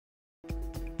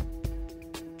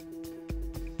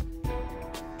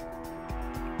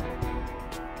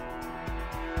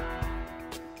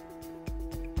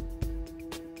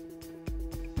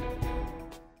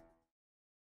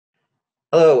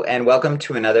Hello, and welcome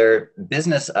to another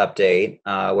business update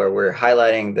where we're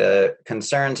highlighting the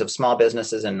concerns of small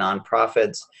businesses and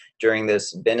nonprofits during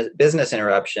this business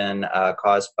interruption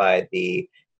caused by the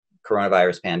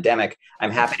coronavirus pandemic.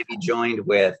 I'm happy to be joined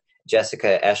with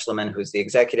Jessica Eschliman, who's the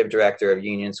Executive Director of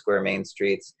Union Square Main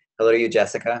Streets. Hello to you,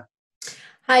 Jessica.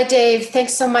 Hi, Dave.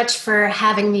 Thanks so much for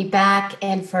having me back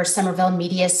and for Somerville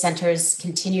Media Center's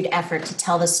continued effort to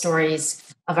tell the stories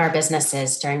of our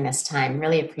businesses during this time.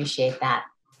 Really appreciate that.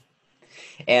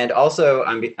 And also,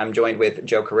 I'm joined with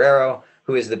Joe Carrero,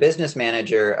 who is the business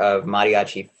manager of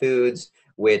Mariachi Foods,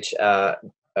 which owns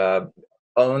El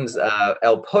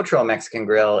Potro Mexican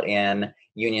Grill in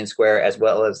Union Square, as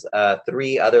well as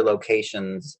three other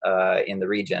locations in the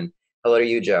region. Hello to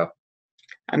you, Joe.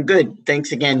 I'm good.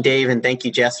 Thanks again, Dave, and thank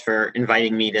you, Jess, for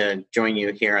inviting me to join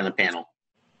you here on the panel.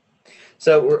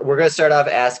 So we're going to start off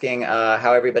asking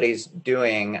how everybody's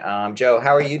doing. Joe,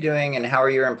 how are you doing, and how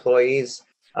are your employees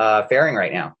faring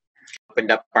right now? Opened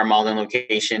up our Malden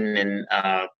location, and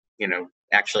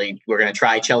actually, we're going to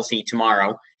try Chelsea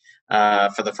tomorrow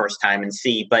for the first time and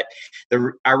see. But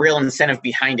our real incentive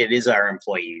behind it is our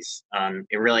employees.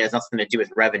 It really has nothing to do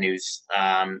with revenues.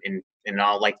 In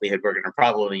all likelihood,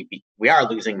 we are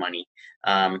losing money.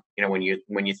 When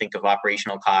you think of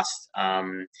operational costs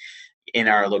in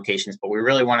our locations, but we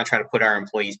really want to try to put our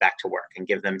employees back to work and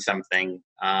give them something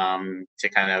to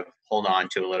kind of hold on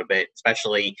to a little bit.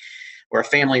 Especially, we're a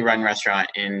family-run restaurant,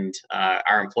 and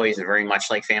our employees are very much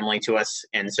like family to us,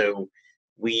 and so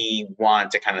we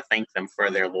want to kind of thank them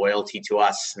for their loyalty to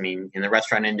us. I mean, in the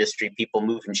restaurant industry, people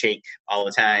move and shake all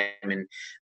the time, and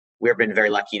we've been very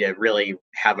lucky to really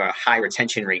have a high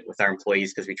retention rate with our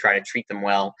employees because we try to treat them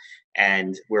well,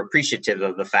 and we're appreciative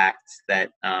of the fact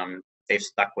that they've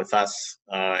stuck with us,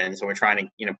 and so we're trying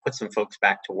to put some folks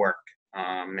back to work,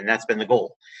 and that's been the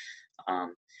goal.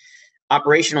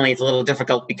 Operationally, it's a little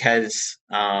difficult because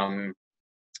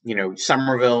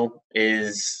Somerville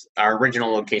is our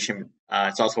original location.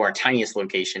 It's also our tiniest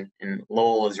location, and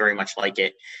Lowell is very much like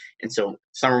it. And so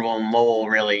Somerville and Lowell,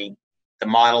 really, the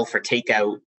model for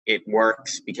takeout, it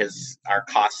works because our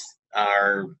costs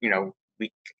are,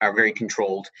 we are very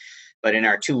controlled. But in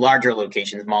our two larger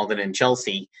locations, Malden and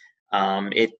Chelsea,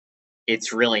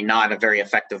 it's really not a very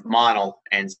effective model.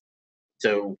 And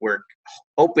so we're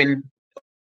opening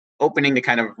to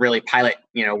kind of really pilot,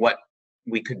 what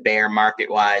we could bear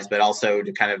market-wise, but also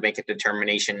to kind of make a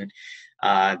determination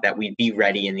that we'd be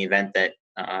ready in the event that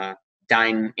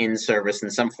dine-in service in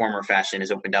some form or fashion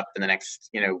is opened up in the next,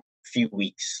 few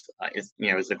weeks is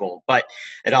the goal. But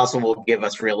it also will give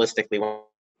us realistically,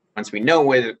 once we know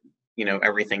where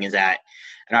everything is at,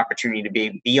 an opportunity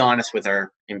to be honest with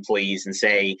our employees and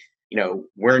say,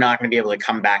 we're not going to be able to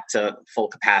come back to full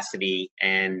capacity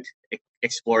and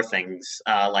explore things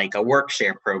like a work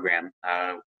share program.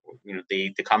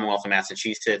 The Commonwealth of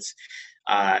Massachusetts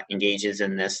engages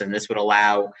in this, and this would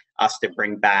allow us to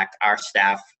bring back our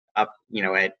staff up,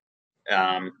 at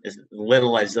as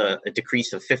little as a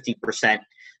decrease of 50%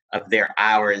 of their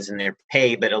hours and their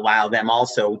pay, but allow them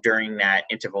also during that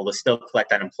interval to still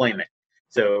collect unemployment.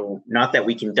 So not that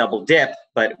we can double dip,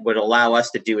 but what allow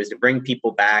us to do is to bring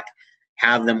people back,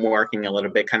 have them working a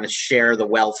little bit, kind of share the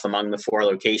wealth among the four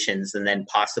locations, and then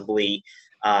possibly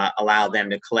allow them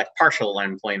to collect partial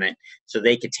unemployment so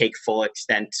they could take full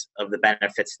extent of the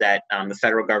benefits that the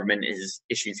federal government is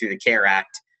issued through the CARE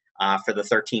Act for the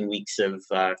 13 weeks of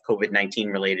COVID-19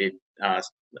 related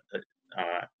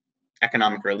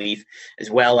economic relief, as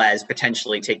well as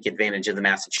potentially take advantage of the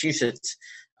Massachusetts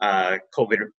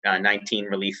COVID-19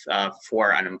 relief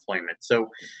for unemployment.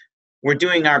 So we're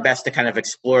doing our best to kind of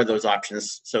explore those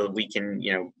options so that we can,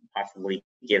 possibly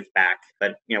give back.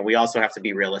 But, we also have to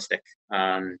be realistic. We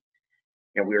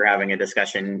were having a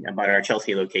discussion about our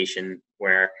Chelsea location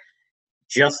where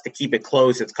just to keep it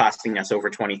closed, it's costing us over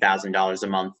 $20,000 a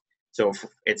month. So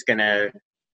if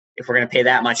we're gonna pay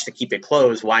that much to keep it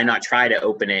closed, why not try to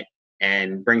open it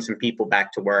and bring some people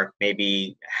back to work,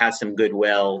 maybe have some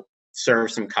goodwill,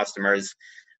 serve some customers,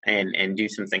 and do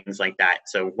some things like that.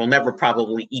 So we'll never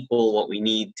probably equal what we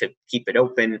need to keep it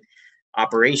open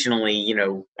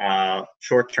operationally,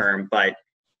 short term, but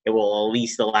it will at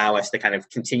least allow us to kind of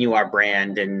continue our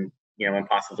brand and, and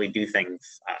possibly do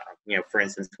things. For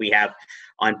instance, we have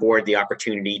on board the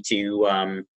opportunity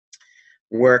to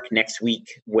work next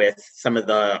week with some of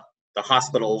the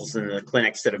hospitals and the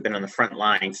clinics that have been on the front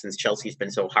line since Chelsea's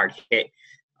been so hard hit,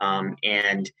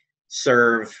 and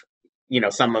serve,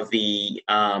 some of the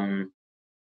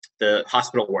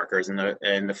hospital workers and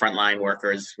the frontline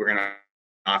workers. We're going to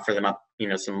offer them up,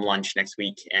 some lunch next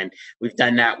week, and we've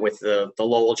done that with the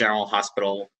Lowell General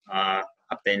Hospital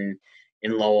up in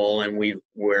in Lowell, and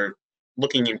we're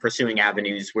looking and pursuing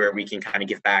avenues where we can kind of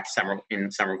give back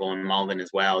in Somerville and Malden as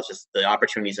well. It's just the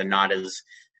opportunities are not as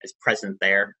present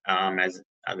there as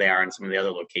they are in some of the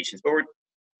other locations. But we're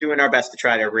doing our best to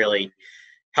try to really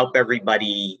help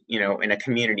everybody, in a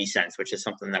community sense, which is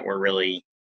something that we're really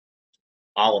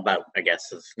all about, I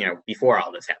guess, before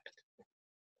all this happened.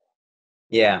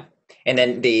 Yeah. And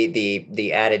then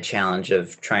the added challenge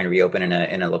of trying to reopen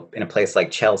in a place like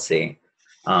Chelsea,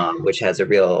 which has a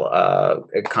real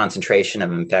concentration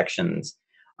of infections.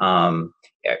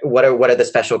 What are the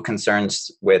special concerns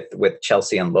with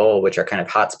Chelsea and Lowell, which are kind of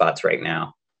hotspots right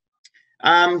now?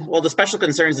 Well, the special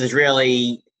concerns is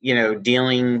really,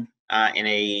 dealing in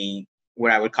a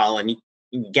what I would call an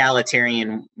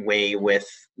egalitarian way with,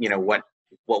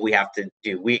 what we have to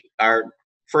do. We are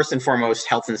first and foremost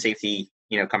health and safety,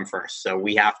 come first. So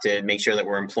we have to make sure that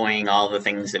we're employing all the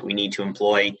things that we need to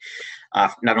employ,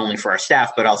 not only for our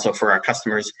staff, but also for our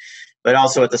customers. But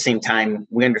also at the same time,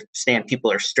 we understand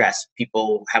people are stressed.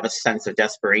 People have a sense of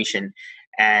desperation,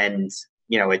 and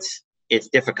it's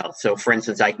difficult. So, for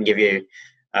instance, I can give you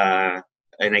an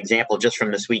example just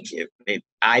from this week.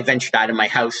 I ventured out of my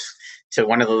house to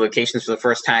one of the locations for the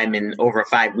first time in over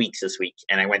 5 weeks this week,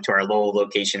 and I went to our Lowell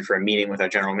location for a meeting with our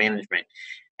general management.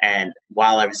 And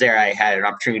while I was there, I had an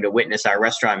opportunity to witness our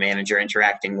restaurant manager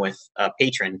interacting with a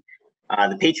patron.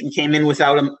 The patron came in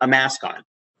without a mask on.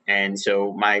 And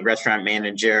so my restaurant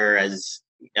manager has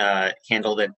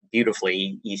handled it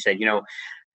beautifully. He said,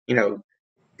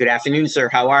 good afternoon, sir.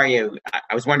 How are you?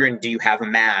 I was wondering, do you have a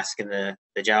mask? And the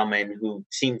gentleman, who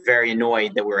seemed very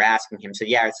annoyed that we were asking him, said,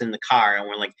 yeah, it's in the car. And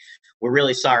we're like, we're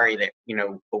really sorry that,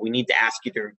 but we need to ask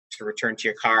you to return to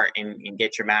your car and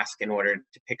get your mask in order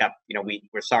to pick up.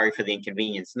 We're sorry for the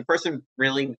inconvenience. And the person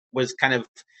really was kind of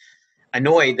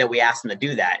annoyed that we asked him to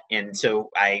do that. And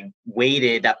so I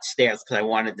waited upstairs because I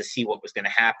wanted to see what was going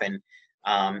to happen.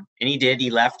 And he did. He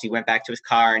left. He went back to his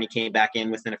car and he came back in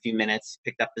within a few minutes,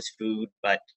 picked up his food.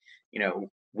 But,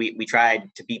 we tried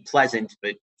to be pleasant,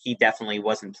 but he definitely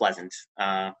wasn't pleasant,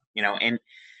 and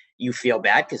you feel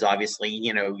bad because obviously,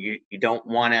 you don't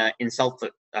want to insult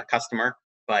a customer,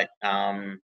 but,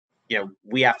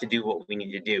 we have to do what we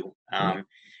need to do. And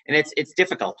it's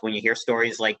difficult when you hear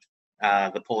stories like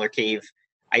the Polar Cave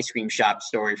ice cream shop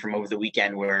story from over the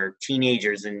weekend, where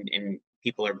teenagers and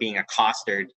people are being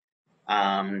accosted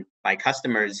by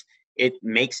customers. It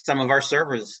makes some of our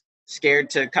servers scared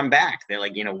to come back. They're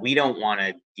like, we don't want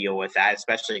to deal with that,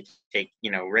 especially take,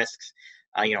 risks.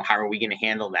 How are we going to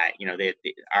handle that?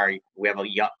 We have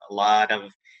a lot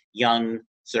of young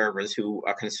servers who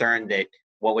are concerned that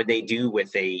what would they do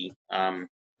with an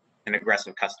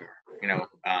aggressive customer,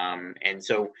 and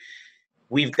so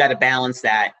we've got to balance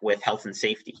that with health and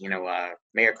safety.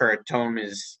 Mayor Curratone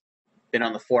has been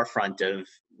on the forefront of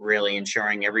really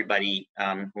ensuring everybody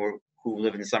who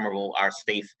live in Somerville are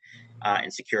safe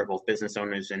and secure, both business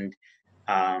owners and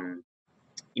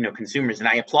consumers. And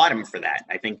I applaud him for that.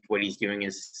 I think what he's doing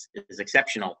is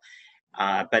exceptional.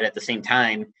 But at the same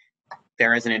time,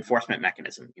 there is an enforcement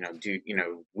mechanism.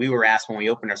 We were asked when we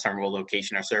opened our Somerville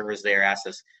location, our servers there asked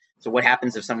us, so what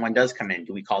happens if someone does come in?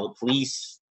 Do we call the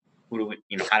police?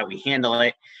 How do we handle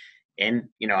it? And,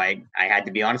 I had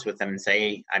to be honest with them and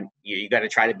say, you got to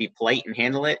try to be polite and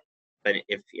handle it. But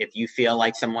if you feel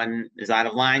like someone is out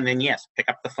of line, then yes, pick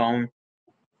up the phone,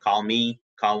 call me,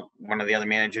 call one of the other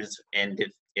managers. And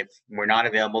if we're not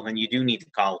available, then you do need to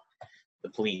call the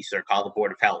police or call the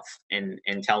Board of Health and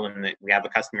tell them that we have a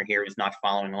customer here who's not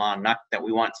following along. Not that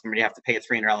we want somebody to have to pay a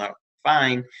 $300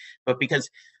 fine, but because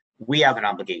we have an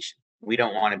obligation. We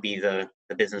don't want to be the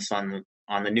business on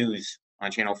the news on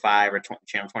Channel 5 or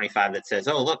Channel 25 that says,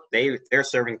 oh, look, they're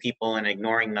serving people and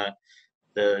ignoring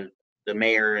the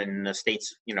mayor and the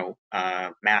state's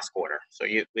mask order. So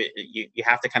you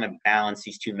have to kind of balance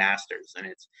these two masters, and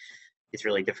it's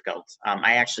really difficult.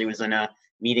 I actually was in a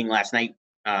meeting last night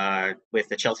with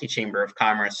the Chelsea Chamber of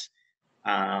Commerce,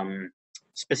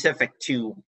 specific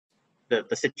to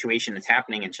the situation that's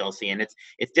happening in Chelsea, and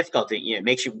it's difficult. It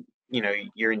makes you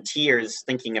you're in tears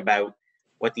thinking about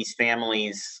what these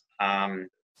families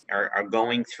are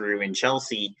going through in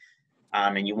Chelsea.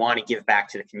 And you want to give back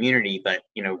to the community, but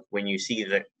when you see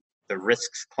the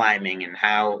risks climbing and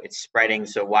how it's spreading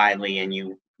so widely, and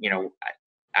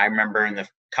I remember in the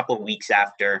couple of weeks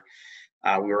after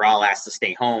we were all asked to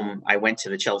stay home, I went to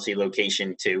the Chelsea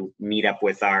location to meet up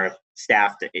with our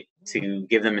staff to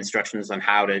give them instructions on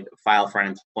how to file for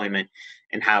unemployment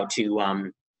and how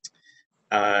to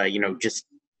just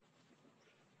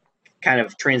kind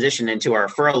of transition into our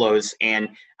furloughs. And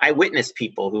I witnessed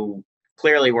people who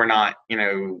clearly were not,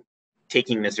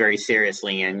 taking this very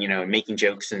seriously and, making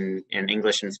jokes in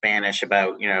English and Spanish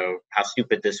about, how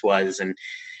stupid this was.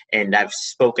 And I've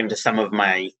spoken to some of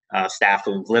my staff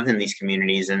who live in these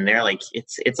communities, and they're like,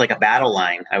 it's like a battle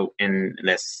line out in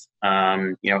this,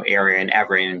 area in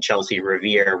Everett and Chelsea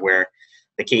Revere, where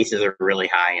the cases are really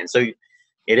high. And so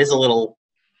it is a little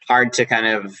hard to kind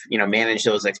of, manage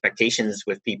those expectations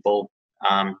with people.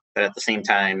 But at the same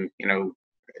time,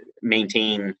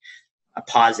 maintain a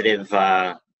positive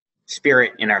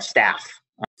spirit in our staff.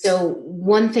 So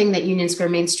one thing that Union Square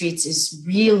Main Streets is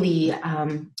really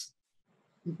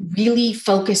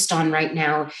focused on right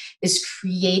now is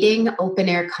creating open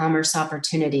air commerce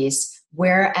opportunities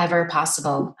wherever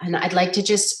possible. And I'd like to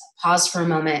just pause for a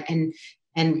moment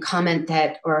and comment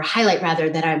that, or highlight rather,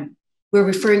 that we're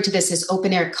referring to this as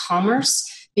open air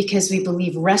commerce because we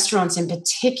believe restaurants in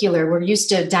particular, we're used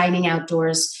to dining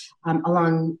outdoors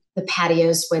along the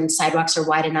patios when sidewalks are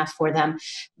wide enough for them.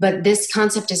 But this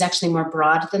concept is actually more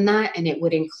broad than that, and it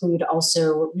would include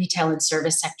also retail and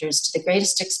service sectors to the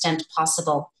greatest extent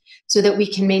possible so that we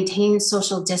can maintain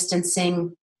social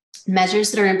distancing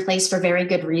measures that are in place for very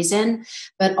good reason,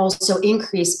 but also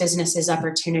increase businesses'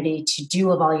 opportunity to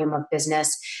do a volume of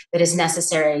business that is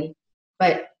necessary.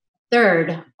 But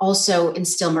third, also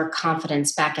instill more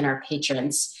confidence back in our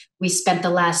patrons. We spent the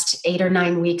last 8 or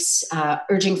 9 weeks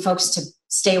urging folks to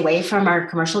stay away from our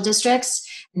commercial districts.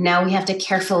 Now we have to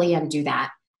carefully undo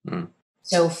that.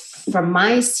 So from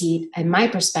my seat and my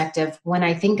perspective, when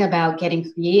I think about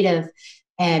getting creative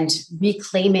and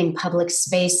reclaiming public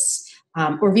space,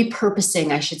 or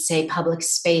repurposing, I should say, public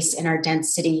space in our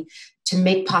dense city to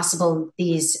make possible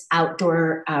these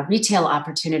outdoor retail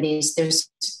opportunities, there's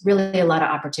really a lot of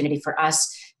opportunity for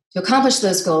us to accomplish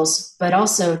those goals, but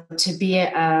also to be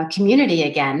a community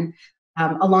again,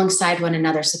 alongside one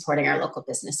another, supporting our local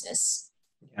businesses.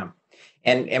 Yeah,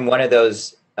 and one of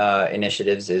those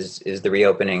initiatives is the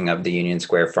reopening of the Union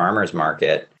Square Farmers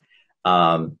Market.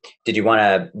 Did you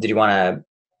want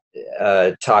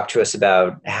to talk to us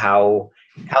about how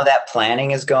that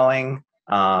planning is going?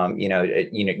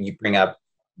 You bring up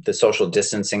the social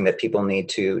distancing that people need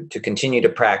to continue to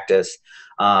practice.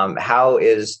 How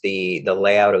is the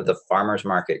layout of the farmers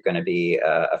market going to be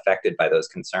affected by those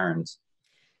concerns?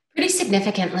 Pretty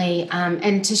significantly.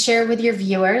 And to share with your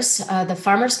viewers, the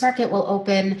farmers market will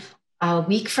open a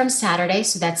week from Saturday.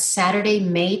 So that's Saturday,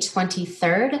 May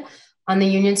 23rd on the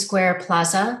Union Square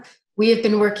Plaza. We have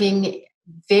been working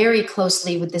very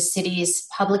closely with the city's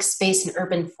public space and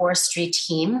urban forestry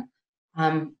team.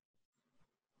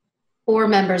 4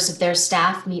 members of their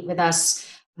staff meet with us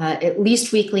at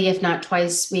least weekly, if not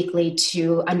twice weekly,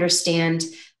 to understand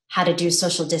how to do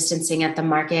social distancing at the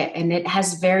market. And it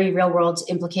has very real world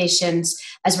implications,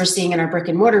 as we're seeing in our brick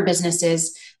and mortar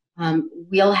businesses.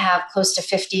 We'll have close to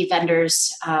 50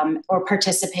 vendors or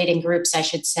participating groups, I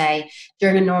should say,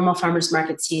 during a normal farmers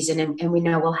market season. And we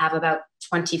know we'll have about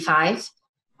 25,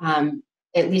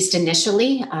 at least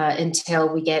initially,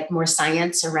 until we get more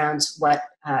science around what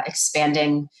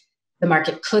expanding the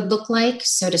market could look like.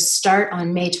 So to start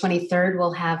on May 23rd,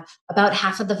 we'll have about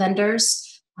half of the vendors.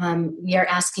 We are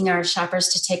asking our shoppers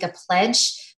to take a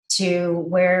pledge to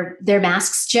wear their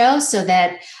masks, Joe, so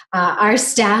that our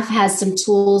staff has some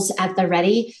tools at the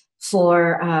ready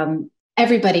for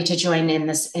everybody to join in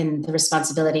the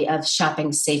responsibility of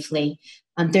shopping safely.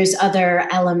 There's other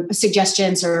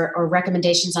suggestions or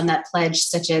recommendations on that pledge,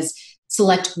 such as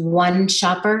select one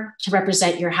shopper to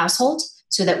represent your household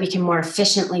so that we can more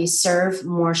efficiently serve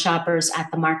more shoppers at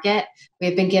the market.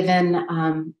 We've been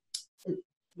given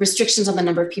restrictions on the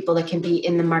number of people that can be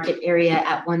in the market area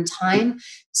at one time.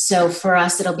 So for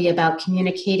us, it'll be about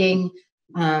communicating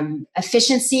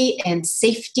efficiency and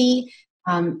safety.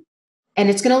 And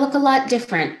it's going to look a lot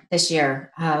different this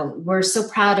year. We're so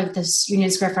proud of this Union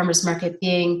Square Farmers Market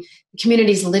being the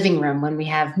community's living room when we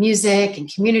have music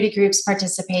and community groups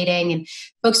participating and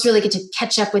folks really get to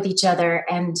catch up with each other.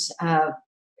 And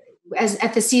as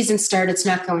at the season start, it's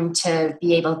not going to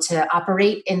be able to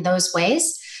operate in those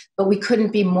ways. But we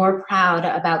couldn't be more proud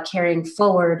about carrying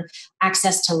forward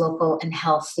access to local and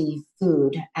healthy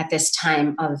food at this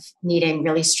time of needing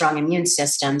really strong immune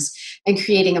systems and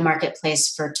creating a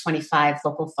marketplace for 25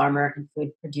 local farmer and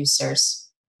food producers.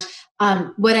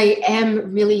 What I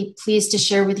am really pleased to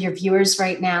share with your viewers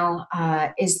right now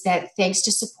is that thanks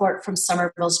to support from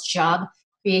Somerville's Job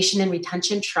Creation and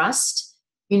Retention Trust,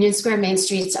 Union Square Main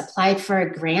Streets applied for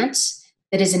a grant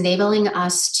that is enabling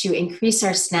us to increase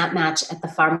our SNAP match at the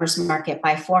farmers market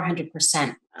by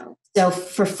 400%. So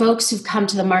for folks who've come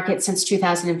to the market since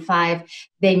 2005,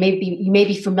 you may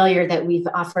be familiar that we've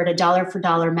offered a dollar for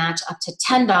dollar match up to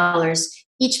 $10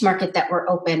 each market that we're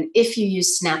open if you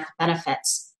use SNAP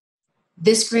benefits.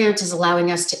 This grant is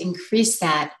allowing us to increase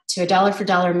that to a dollar for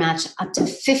dollar match up to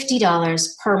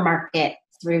 $50 per market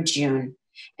through June.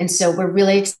 And so we're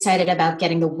really excited about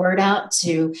getting the word out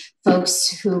to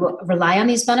folks who rely on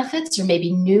these benefits or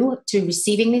maybe new to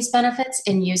receiving these benefits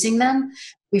and using them.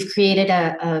 We've created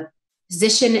a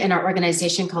position in our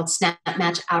organization called Snap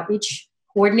Match Outreach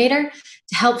Coordinator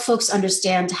to help folks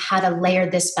understand how to layer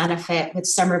this benefit with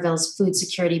Somerville's food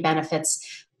security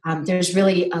benefits. There's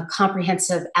really a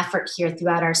comprehensive effort here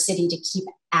throughout our city to keep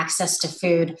access to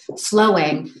food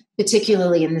flowing,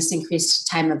 particularly in this increased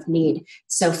time of need.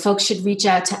 So folks should reach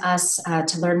out to us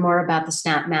to learn more about the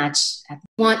SNAP match.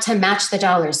 We want to match the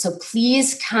dollars. So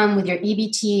please come with your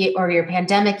EBT or your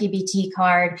pandemic EBT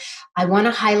card. I want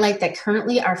to highlight that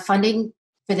currently our funding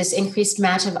for this increased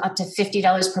match of up to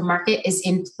 $50 per market is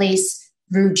in place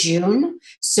through June.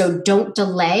 So don't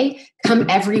delay. Come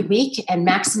every week and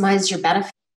maximize your benefit.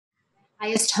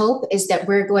 Highest hope is that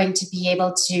we're going to be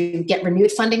able to get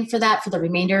renewed funding for that for the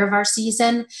remainder of our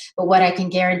season. But what I can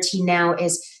guarantee now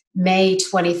is May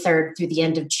 23rd through the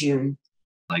end of June.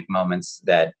 Like moments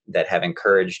that have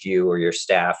encouraged you or your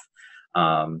staff,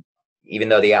 even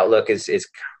though the outlook is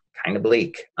kind of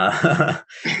bleak.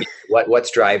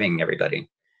 What's driving everybody?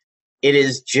 It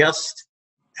is just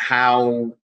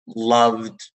how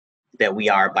loved that we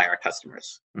are by our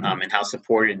customers, and how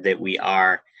supported that we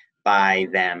are by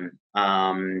them.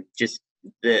 Just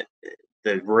the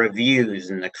reviews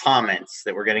and the comments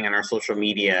that we're getting on our social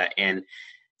media, and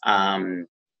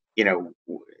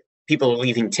people are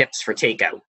leaving tips for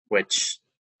takeout, which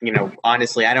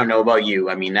honestly, I don't know about you.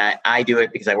 I mean, I do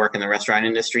it because I work in the restaurant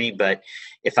industry, but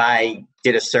if I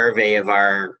did a survey of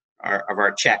our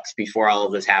checks before all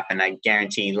of this happened, I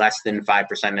guarantee less than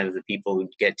 5% of the people who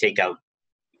get takeout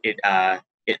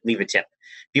leave a tip.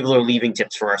 People are leaving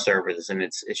tips for our servers, and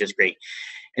it's just great.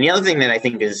 And the other thing that I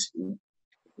think has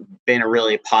been a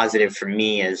really positive for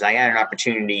me is I had an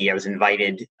opportunity. I was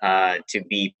invited to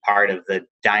be part of the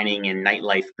dining and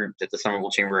nightlife group that the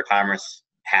Somerville Chamber of Commerce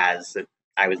has that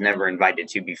I was never invited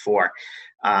to before.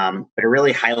 But it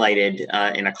really highlighted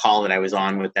in a call that I was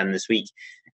on with them this week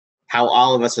how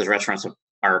all of us as restaurants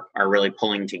are really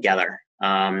pulling together.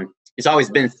 It's always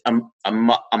been a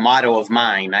motto of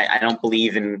mine. I don't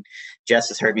believe in, Jess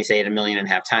has heard me say it 1.5 million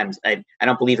times. I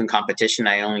don't believe in competition.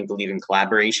 I only believe in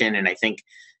collaboration. And I think,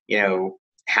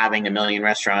 having 1 million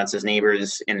restaurants as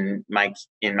neighbors in my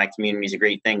community is a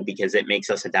great thing because it makes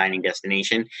us a dining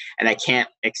destination. And I can't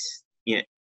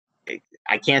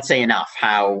say enough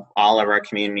how all of our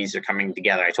communities are coming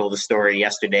together. I told a story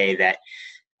yesterday that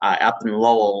up in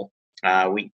Lowell,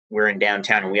 we're in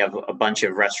downtown and we have a bunch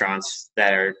of restaurants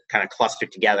that are kind of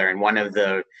clustered together. And one of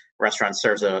the restaurants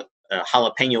serves a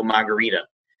jalapeno margarita.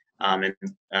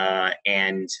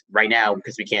 And right now,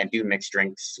 because we can't do mixed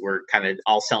drinks, we're kind of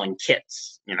all selling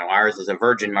kits. Ours is a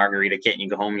virgin margarita kit and you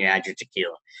go home and you add your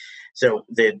tequila. So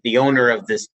the owner of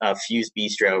this Fuse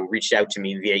Bistro reached out to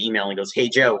me via email and goes, "Hey,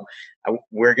 Joe,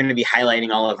 we're going to be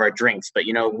highlighting all of our drinks, but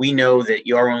we know that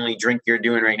your only drink you're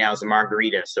doing right now is a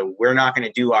margarita. So we're not going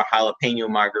to do our jalapeno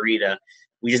margarita.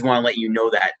 We just want to let you know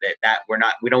that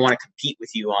we don't want to compete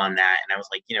with you on that." And I was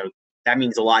like, that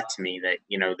means a lot to me that,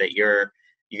 that you're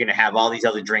going to have all these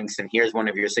other drinks and here's one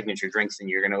of your signature drinks and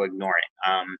you're going to ignore it.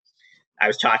 I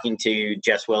was talking to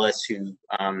Jess Willis, who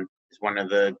is one of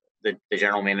the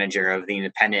general manager of the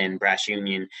Independent and Brass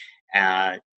Union.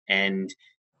 And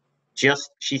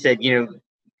she said,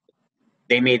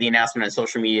 they made the announcement on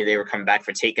social media they were coming back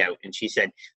for takeout. And she said,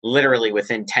 literally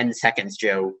within 10 seconds,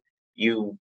 Joe,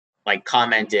 you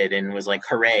commented and was like,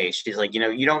 hooray. She's like,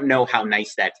 you don't know how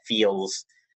nice that feels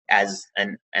as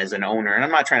an owner. And I'm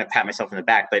not trying to pat myself in the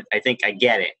back, but I think I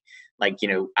get it.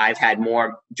 I've had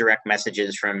more direct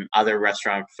messages from other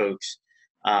restaurant folks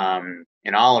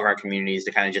in all of our communities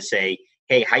to kind of just say,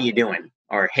 "Hey, how you doing?"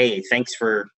 Or, "Hey, thanks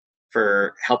for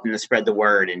helping to spread the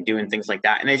word," and doing things like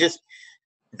that. And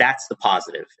that's the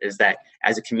positive, is that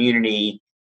as a community,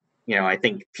 I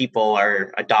think people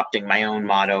are adopting my own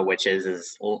motto, which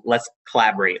is let's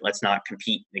collaborate. Let's not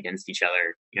compete against each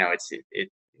other.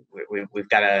 We've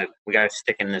got to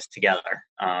stick in this together.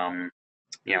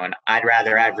 And I'd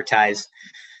rather advertise,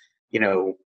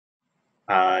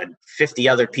 50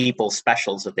 other people's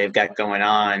specials that they've got going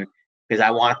on, because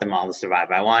I want them all to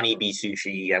survive. I want EB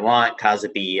Sushi. I want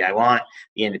Kazabi. I want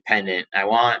the Independent. I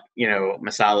want,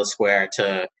 Masala Square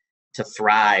to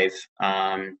thrive,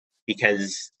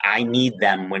 because I need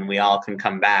them when we all can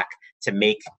come back to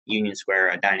make Union Square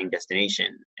a dining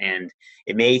destination. And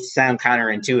it may sound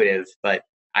counterintuitive, but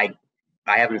I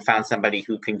haven't found somebody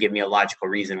who can give me a logical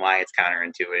reason why it's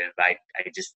counterintuitive.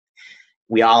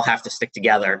 We all have to stick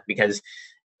together because,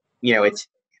 it's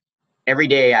every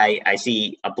day I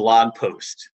see a blog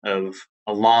post of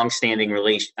a long-standing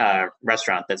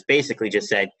restaurant that's basically just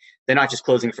said they're not just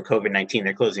closing for COVID-19,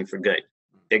 they're closing for good.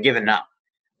 They're giving up.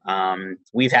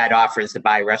 We've had offers to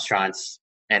buy restaurants,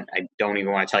 and I don't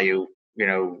even want to tell you,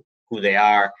 who they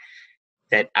are,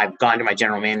 that I've gone to my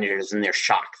general managers and they're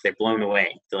shocked. They're blown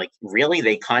away. They're like, really?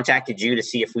 They contacted you to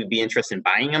see if we'd be interested in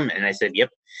buying them? And I said,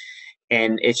 yep.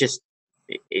 And it's just,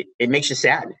 it makes you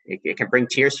sad. It can bring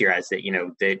tears to your eyes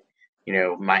that,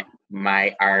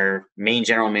 our main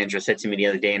general manager said to me the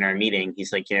other day in our meeting,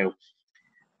 he's like,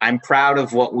 I'm proud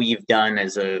of what we've done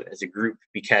as a group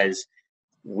because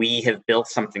we have built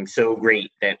something so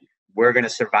great that we're going to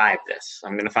survive this.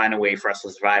 I'm going to find a way for us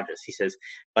to survive this. He says,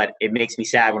 but it makes me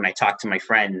sad when I talk to my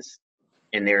friends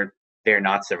and they're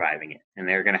not surviving it and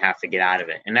they're going to have to get out of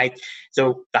it. And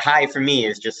so the high for me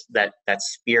is just that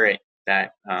spirit,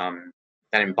 that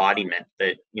embodiment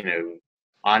that,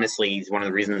 honestly is one of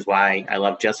the reasons why I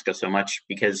love Jessica so much,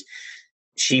 because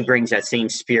she brings that same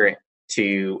spirit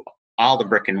to all the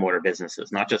brick and mortar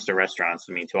businesses, not just the restaurants.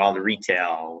 I mean, to all the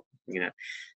retail,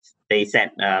 they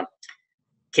sent,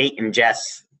 Kate and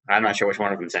Jess, I'm not sure which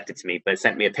one of them sent it to me, but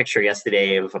sent me a picture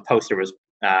yesterday of a poster was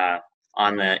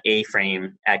on the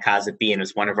A-frame at Casa B, and it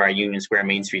was one of our Union Square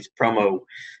Main Street's promo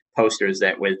posters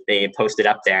that they had posted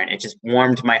up there, and it just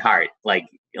warmed my heart. Like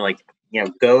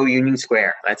go Union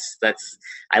Square. That's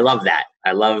I love that.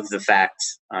 I love the fact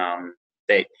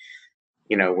that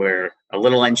we're a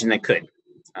little engine that could.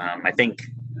 I think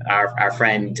our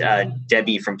friend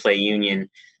Debbie from Play Union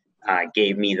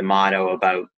gave me the motto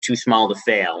about too small to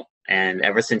fail. And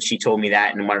ever since she told me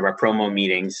that in one of our promo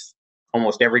meetings,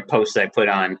 almost every post I put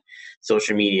on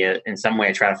social media, in some way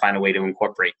I try to find a way to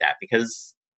incorporate that,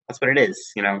 because that's what it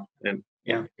is, And,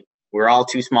 we're all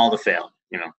too small to fail,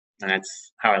 and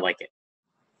that's how I like it.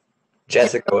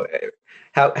 Jessica,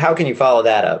 how can you follow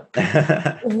that up?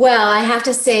 Well, I have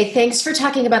to say, thanks for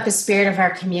talking about the spirit of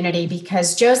our community,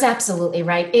 because Joe's absolutely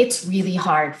right. It's really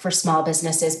hard for small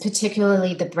businesses,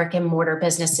 particularly the brick and mortar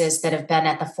businesses that have been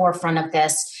at the forefront of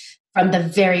this from the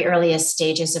very earliest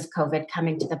stages of COVID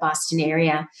coming to the Boston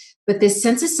area. But this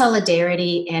sense of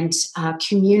solidarity and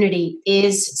community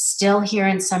is still here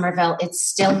in Somerville. It's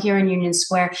still here in Union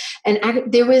Square. And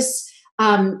there was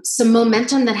some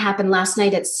momentum that happened last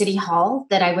night at City Hall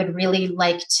that I would really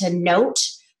like to note.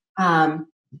 And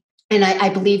I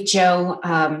believe Joe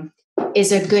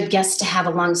is a good guest to have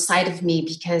alongside of me,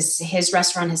 because his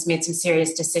restaurant has made some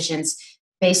serious decisions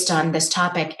based on this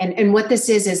topic. And what this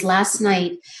is last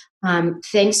night,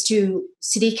 thanks to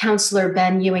City Councilor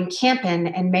Ben Ewing-Campen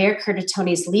and Mayor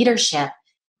Curtatoni's leadership,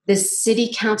 the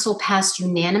City Council passed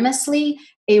unanimously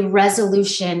a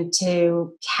resolution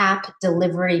to cap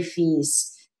delivery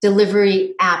fees,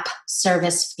 delivery app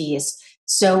service fees.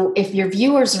 So if your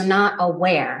viewers are not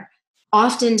aware,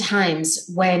 oftentimes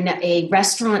when a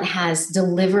restaurant has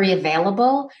delivery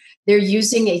available, they're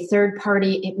using a third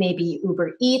party. It may be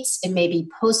Uber Eats, it may be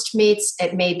Postmates,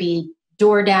 it may be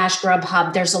DoorDash,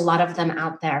 Grubhub. There's a lot of them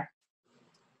out there.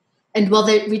 And while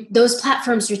those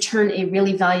platforms return a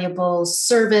really valuable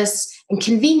service and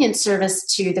convenient service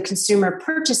to the consumer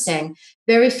purchasing,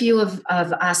 very few of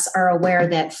us are aware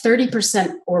that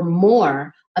 30% or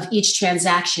more of each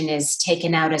transaction is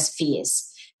taken out as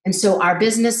fees. And so our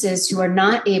businesses who are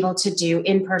not able to do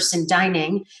in-person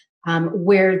dining,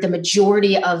 where the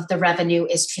majority of the revenue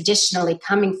is traditionally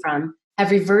coming from, have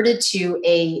reverted to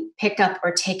a pickup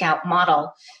or takeout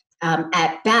model.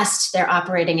 At best, they're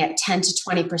operating at 10 to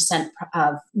 20%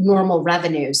 of normal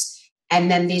revenues.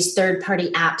 And then these third-party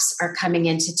apps are coming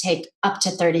in to take up to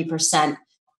 30%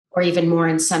 or even more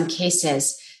in some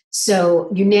cases.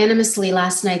 So unanimously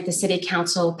last night, the City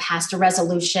Council passed a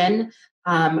resolution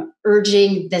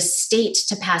urging the state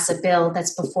to pass a bill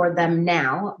that's before them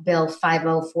now, Bill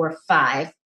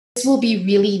 5045. This will be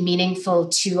really meaningful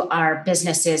to our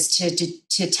businesses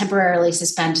to temporarily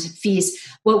suspend fees.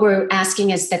 What we're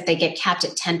asking is that they get capped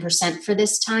at 10% for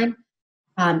this time.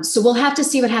 So we'll have to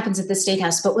see what happens at the State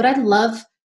House. But what I'd love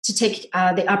to take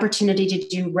the opportunity to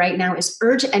do right now is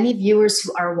urge any viewers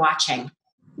who are watching,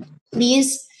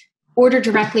 please order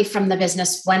directly from the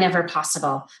business whenever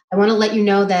possible. I want to let you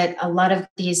know that a lot of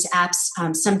these apps,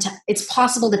 it's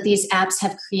possible that these apps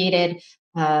have created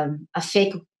a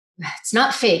fake, it's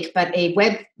not fake, but a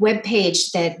web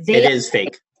page that they— It is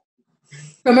fake.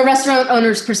 From a restaurant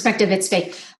owner's perspective, it's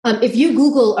fake. If you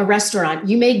Google a restaurant,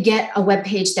 you may get a web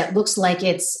page that looks like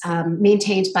it's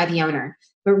maintained by the owner,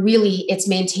 but really it's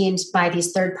maintained by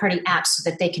these third-party apps so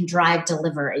that they can drive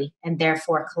delivery and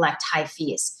therefore collect high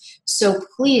fees. So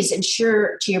please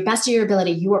ensure, to your best of your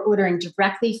ability, you are ordering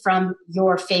directly from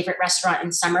your favorite restaurant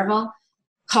in Somerville.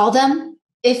 Call them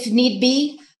if need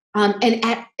be.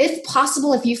 If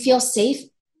possible, if you feel safe,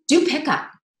 do pickup.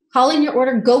 Call in your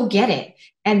order, go get it.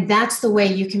 And that's the way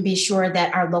you can be sure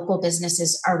that our local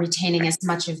businesses are retaining as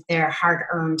much of their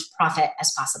hard-earned profit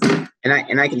as possible.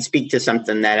 And I can speak to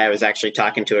something that I was actually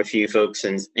talking to a few folks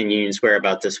in Union Square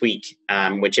about this week,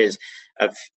 which is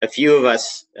a few of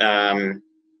us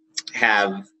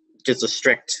have just a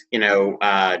strict,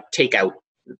 takeout,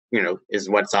 is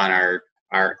what's on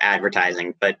our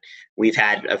advertising. But we've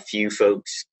had a few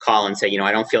folks call and say,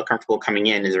 I don't feel comfortable coming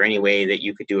in. Is there any way that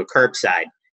you could do a curbside?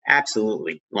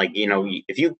 Absolutely. Like,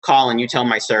 if you call and you tell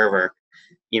my server,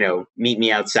 meet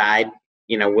me outside,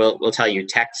 we'll tell you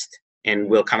text and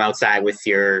we'll come outside with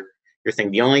your thing.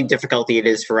 The only difficulty it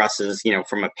is for us is,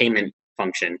 from a payment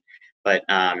function, but,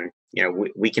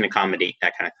 we can accommodate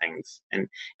that kind of things. And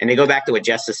they go back to what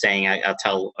Jess is saying. I'll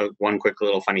tell one quick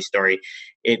little funny story.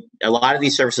 A lot of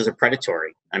these services are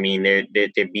predatory. I mean,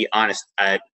 to be honest,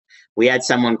 we had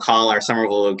someone call our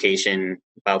Somerville location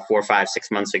about 4, 5, 6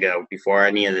 months ago before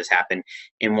any of this happened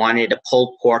and wanted a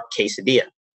pulled pork quesadilla.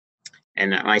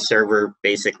 And my server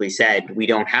basically said, we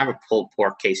don't have a pulled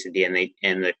pork quesadilla.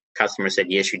 And the customer said,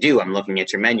 yes, you do. I'm looking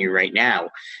at your menu right now.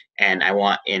 And I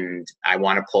want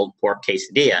a pulled pork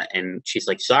quesadilla. And she's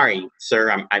like, sorry,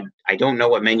 sir, I don't know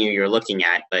what menu you're looking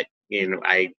at, but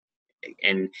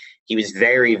and he was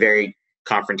very, very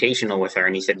confrontational with her.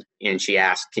 And she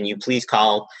asked, can you please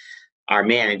call our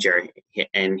manager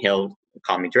and he'll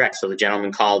call me direct. So the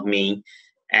gentleman called me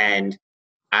and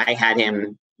I had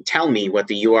him tell me what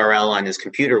the URL on his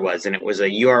computer was. And it was a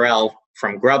URL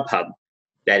from Grubhub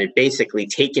that had basically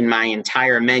taken my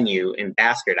entire menu and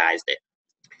bastardized it.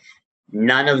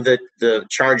 None of the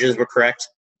charges were correct.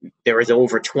 There was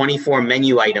over 24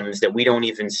 menu items that we don't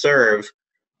even serve.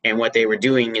 And what they were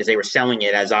doing is they were selling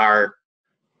it as our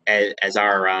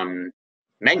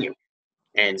menu.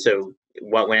 And so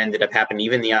what ended up happening,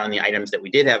 even on the items that we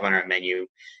did have on our menu,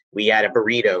 we had a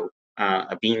burrito,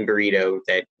 a bean burrito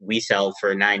that we sell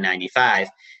for $9.95.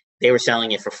 They were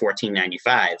selling it for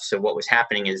 $14.95. So what was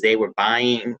happening is the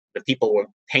people were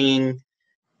paying,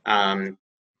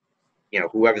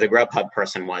 whoever the Grubhub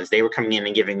person was, they were coming in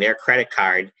and giving their credit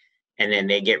card, and then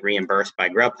they get reimbursed by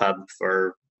Grubhub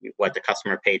for what the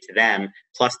customer paid to them,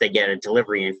 plus they get a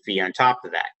delivery fee on top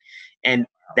of that. And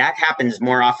that happens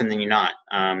more often than not.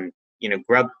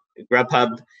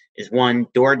 Grubhub is one.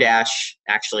 DoorDash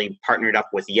actually partnered up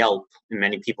with Yelp, and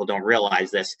many people don't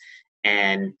realize this.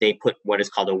 And they put what is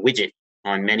called a widget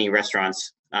on many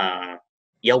restaurants'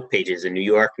 Yelp pages in New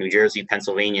York, New Jersey,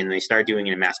 Pennsylvania, and they started doing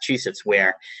it in Massachusetts,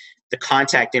 where the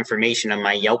contact information on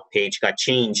my Yelp page got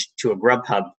changed to a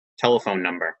Grubhub telephone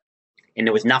number. And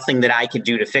there was nothing that I could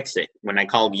do to fix it. When I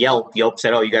called Yelp, Yelp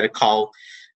said, oh, you got to call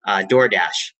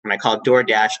DoorDash. When I called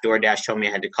DoorDash, DoorDash told me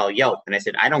I had to call Yelp. And I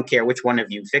said, I don't care which one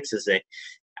of you fixes it.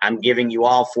 I'm giving you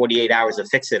all 48 hours to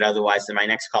fix it. Otherwise, then my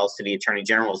next call is to the Attorney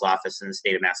General's office in the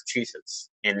state of Massachusetts.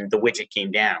 And the widget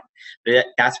came down. But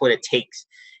that's what it takes.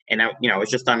 And I was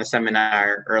just on a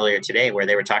seminar earlier today where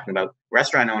they were talking about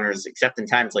restaurant owners, except in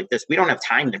times like this, we don't have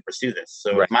time to pursue this.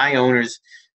 So Right. If my owners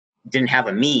didn't have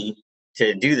a me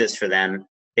to do this for them,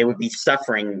 they would be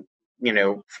suffering,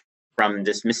 from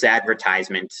this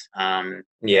misadvertisement. And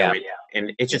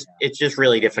it's just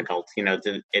really difficult,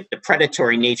 the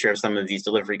predatory nature of some of these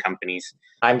delivery companies.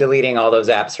 I'm deleting all those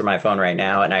apps from my phone right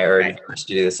now, and I urge you to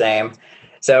do the same.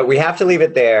 So we have to leave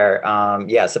it there.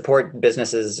 Support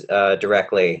businesses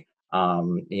directly.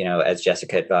 As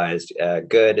Jessica advised,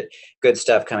 good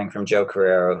stuff coming from Joe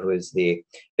Carrero, who is the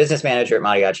business manager at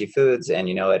Mariachi Foods, and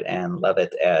you know it and love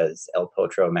it as El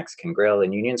Potro Mexican Grill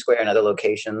in Union Square and other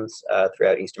locations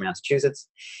throughout Eastern Massachusetts.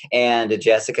 And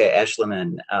Jessica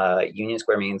Eschliman, Union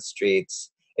Square Main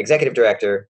Street's executive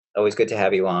director. Always good to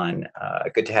have you on.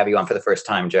 Good to have you on for the first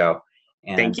time, Joe.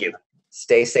 And thank you.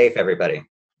 Stay safe, everybody.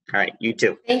 All right, you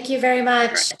too. Thank you very much.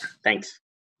 Right. Thanks.